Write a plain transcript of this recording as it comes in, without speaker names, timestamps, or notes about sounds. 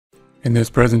In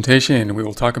this presentation, we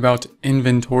will talk about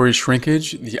inventory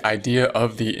shrinkage, the idea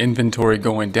of the inventory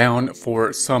going down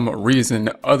for some reason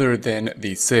other than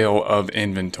the sale of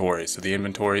inventory. So the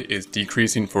inventory is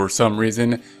decreasing for some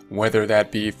reason, whether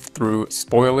that be through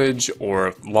spoilage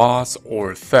or loss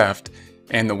or theft.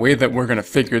 And the way that we're going to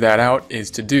figure that out is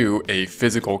to do a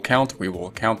physical count. We will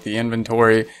count the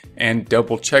inventory and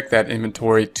double check that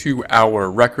inventory to our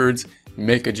records,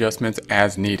 make adjustments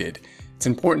as needed. It's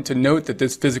important to note that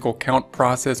this physical count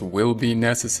process will be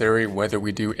necessary whether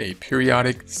we do a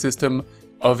periodic system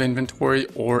of inventory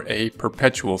or a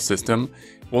perpetual system.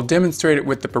 We'll demonstrate it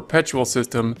with the perpetual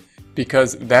system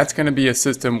because that's going to be a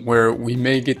system where we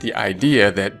may get the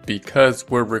idea that because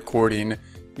we're recording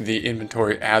the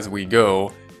inventory as we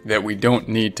go, that we don't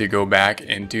need to go back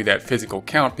and do that physical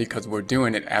count because we're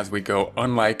doing it as we go,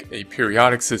 unlike a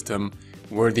periodic system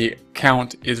where the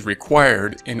count is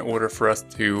required in order for us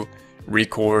to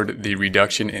record the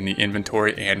reduction in the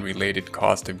inventory and related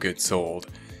cost of goods sold.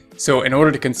 So in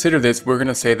order to consider this, we're going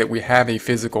to say that we have a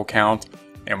physical count,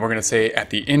 and we're going to say at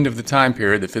the end of the time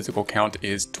period, the physical count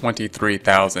is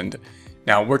 23,000.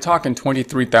 Now we're talking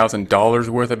 $23,000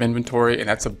 worth of inventory, and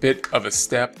that's a bit of a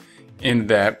step in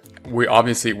that we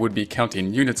obviously would be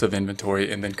counting units of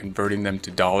inventory and then converting them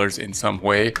to dollars in some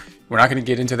way. We're not going to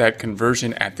get into that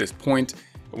conversion at this point.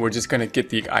 We're just going to get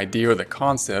the idea or the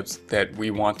concepts that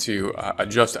we want to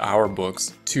adjust our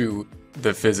books to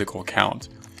the physical count.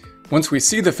 Once we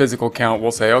see the physical count,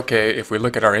 we'll say, okay, if we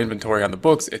look at our inventory on the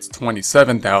books, it's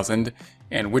 27,000,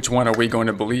 and which one are we going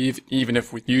to believe? Even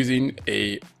if we're using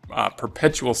a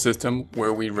perpetual system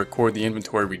where we record the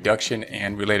inventory reduction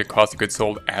and related cost of goods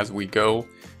sold as we go,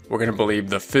 we're going to believe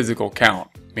the physical count,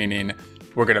 meaning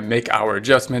we're going to make our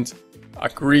adjustments,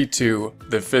 agree to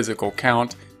the physical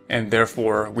count, and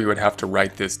therefore we would have to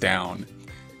write this down.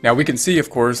 Now we can see, of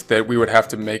course, that we would have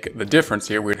to make the difference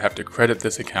here. We would have to credit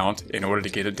this account in order to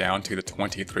get it down to the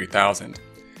 23,000.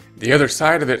 The other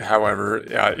side of it, however,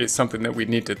 is something that we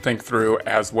need to think through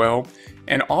as well.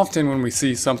 And often when we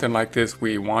see something like this,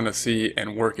 we want to see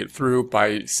and work it through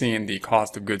by seeing the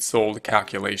cost of goods sold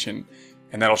calculation.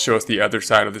 And that'll show us the other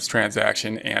side of this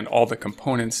transaction and all the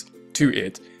components to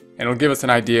it. And it'll give us an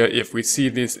idea if we see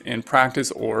this in practice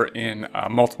or in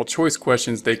multiple choice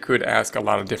questions. They could ask a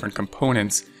lot of different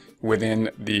components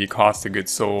within the cost of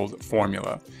goods sold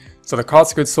formula. So the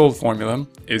cost of goods sold formula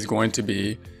is going to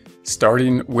be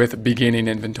starting with beginning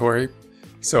inventory.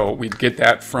 So we get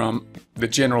that from the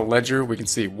general ledger. We can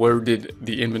see where did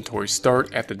the inventory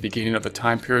start at the beginning of the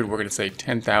time period. We're going to say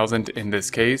 10,000 in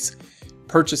this case.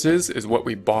 Purchases is what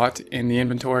we bought in the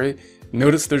inventory.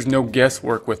 Notice there's no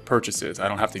guesswork with purchases. I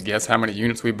don't have to guess how many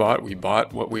units we bought. We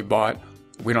bought what we bought.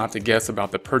 We don't have to guess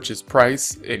about the purchase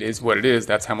price. It is what it is.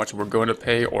 That's how much we're going to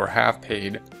pay or have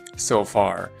paid so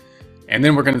far. And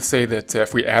then we're going to say that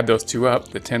if we add those two up,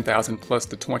 the 10,000 plus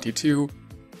the 22,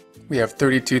 we have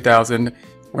 32,000.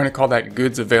 We're going to call that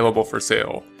goods available for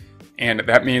sale. And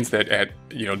that means that at,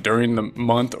 during the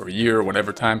month or year,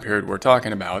 whatever time period we're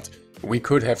talking about, we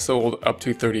could have sold up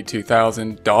to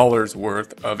 $32,000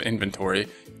 worth of inventory.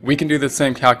 We can do the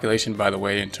same calculation, by the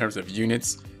way, in terms of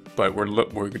units, but we're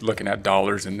looking at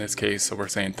dollars in this case. So we're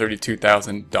saying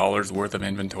 $32,000 worth of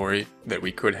inventory that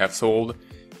we could have sold.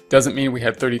 Doesn't mean we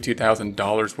had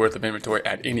 $32,000 worth of inventory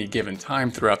at any given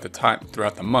time throughout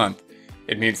the month.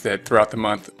 It means that throughout the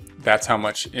month, that's how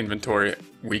much inventory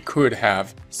we could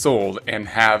have sold and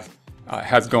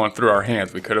has gone through our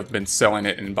hands. We could have been selling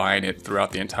it and buying it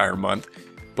throughout the entire month,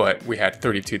 but we had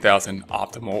 32,000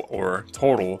 optimal or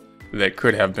total that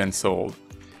could have been sold.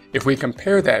 If we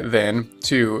compare that then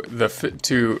to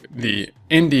the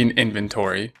ending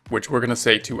inventory, which we're going to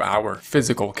say to our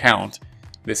physical count,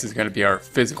 this is going to be our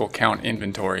physical count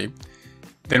inventory,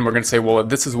 then we're going to say, well,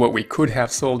 this is what we could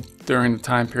have sold during the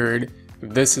time period.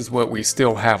 This is what we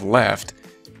still have left.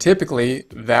 Typically,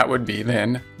 that would be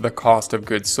then the cost of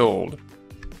goods sold.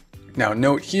 Now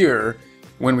note here,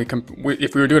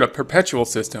 if we were doing a perpetual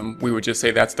system, we would just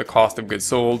say that's the cost of goods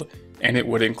sold, and it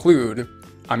would include,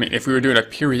 if we were doing a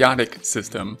periodic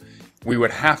system, we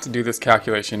would have to do this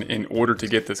calculation in order to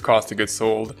get this cost of goods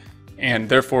sold, and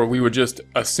therefore we would just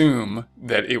assume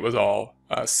that it was all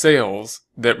sales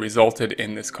that resulted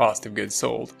in this cost of goods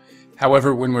sold.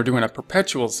 However, when we're doing a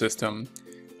perpetual system,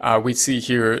 we see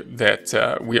here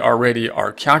that we already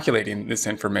are calculating this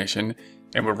information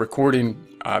and we're recording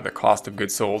the cost of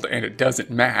goods sold, and it doesn't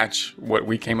match what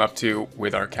we came up to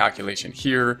with our calculation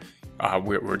here.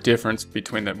 We're difference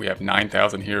between that. We have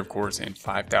 9,000 here, of course, and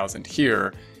 5,000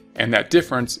 here. And that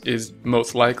difference is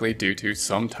most likely due to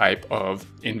some type of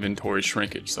inventory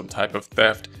shrinkage, some type of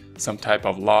theft, some type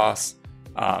of loss,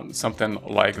 something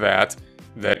like that.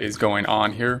 that is going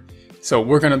on here. So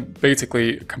we're going to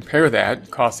basically compare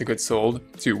that cost of goods sold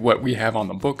to what we have on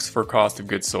the books for cost of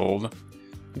goods sold.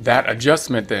 That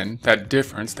adjustment then, that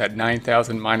difference, that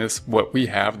 9,000 minus what we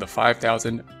have, the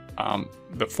 5,000,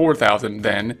 the 4,000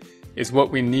 then, is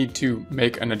what we need to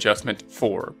make an adjustment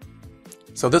for.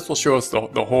 So this will show us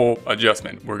the whole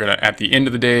adjustment. We're going to, at the end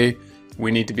of the day, we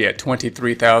need to be at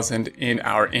 23,000 in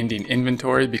our ending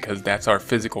inventory because that's our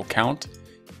physical count.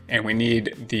 And we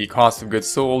need the cost of goods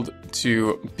sold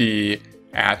to be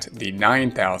at the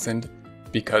 9,000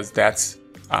 because that's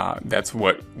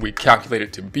what we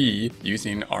calculated to be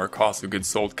using our cost of goods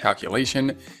sold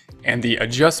calculation. And the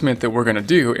adjustment that we're going to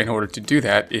do in order to do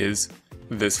that is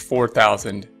this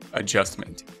 4,000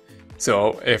 adjustment.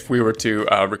 So if we were to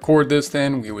record this,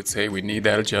 then we would say we need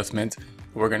that adjustment.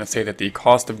 We're going to say that the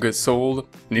cost of goods sold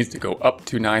needs to go up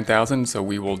to 9,000. So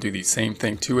we will do the same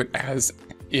thing to it as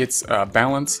its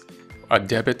balance, a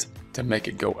debit to make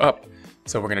it go up.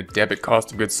 So we're going to debit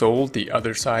cost of goods sold. The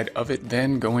other side of it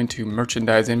then going to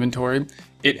merchandise inventory.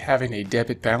 It having a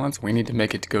debit balance, we need to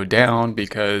make it go down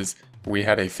because we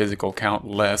had a physical count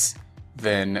less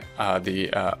than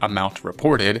the amount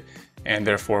reported. And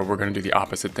therefore we're going to do the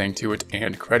opposite thing to it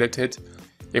and credit it.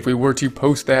 If we were to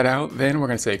post that out, then we're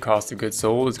going to say cost of goods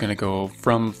sold is going to go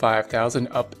from 5,000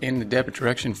 up in the debit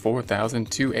direction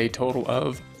 4,000 to a total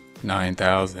of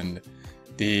 9,000.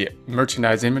 The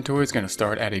merchandise inventory is going to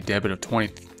start at a debit of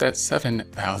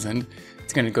 27,000.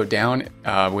 It's going to go down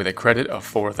with a credit of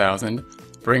 4,000,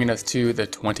 bringing us to the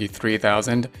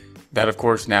 23,000. That of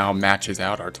course now matches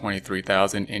out our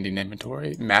 23,000 ending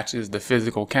inventory, matches the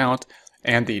physical count,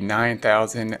 and the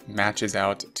 9,000 matches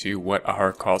out to what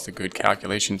our cost of goods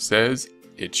calculation says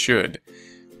it should.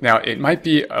 Now it might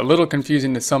be a little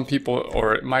confusing to some people,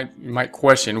 or you might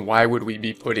question why would we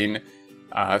be putting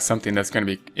something that's going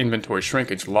to be inventory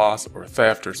shrinkage, loss, or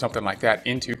theft, or something like that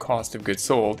into cost of goods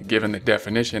sold, given the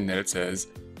definition that it says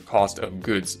cost of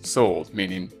goods sold,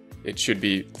 meaning it should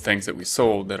be the things that we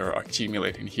sold that are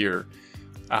accumulating here.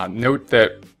 Note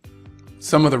that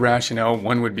some of the rationale,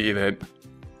 one would be that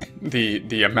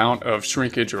the amount of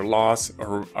shrinkage or loss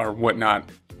or whatnot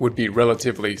would be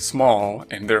relatively small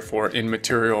and therefore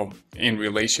immaterial in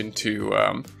relation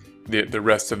to the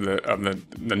rest of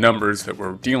the numbers that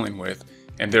we're dealing with,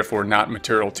 and therefore not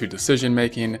material to decision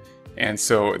making. And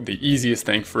so the easiest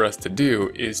thing for us to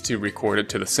do is to record it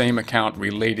to the same account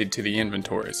related to the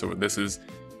inventory. So this is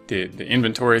the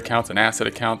inventory account's an asset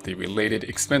account. The related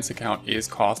expense account is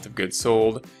cost of goods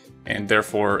sold. And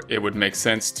therefore it would make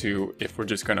sense to, if we're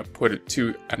just going to put it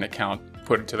to an account,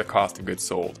 put it to the cost of goods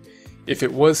sold. If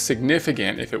it was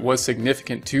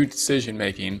significant to decision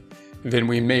making, then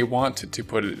we may want to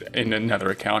put it in another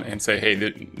account and say, hey,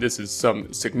 this is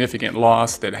some significant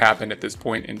loss that happened at this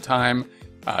point in time,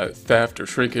 theft or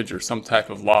shrinkage or some type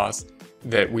of loss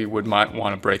that we might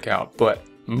want to break out. But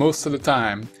most of the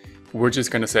time, we're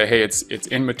just going to say, hey, it's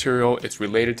immaterial, it's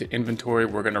related to inventory,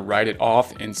 we're going to write it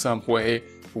off in some way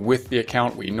with the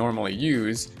account we normally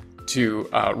use to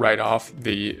write off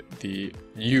the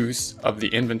use of the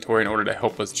inventory in order to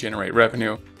help us generate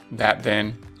revenue. That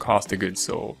then cost of goods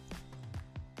sold.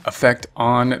 Effect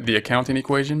on the accounting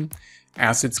equation: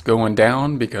 assets going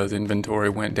down because inventory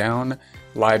went down,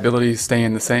 liabilities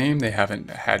staying the same, they haven't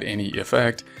had any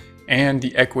effect, and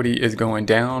the equity is going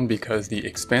down because the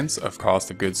expense of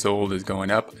cost of goods sold is going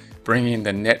up, bringing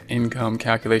the net income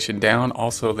calculation down,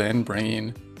 also then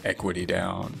bringing equity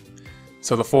down.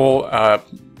 So the full,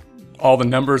 all the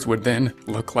numbers would then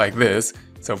look like this.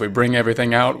 So if we bring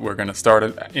everything out, we're going to start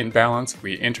it in balance.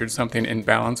 We entered something in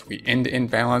balance, we end in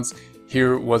balance.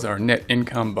 Here was our net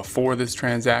income before this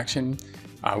transaction.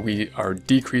 We are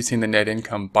decreasing the net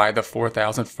income by the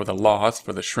 4,000 for the loss,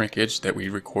 for the shrinkage that we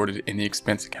recorded in the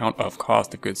expense account of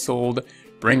cost of goods sold,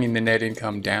 bringing the net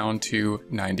income down to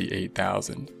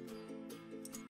 98,000.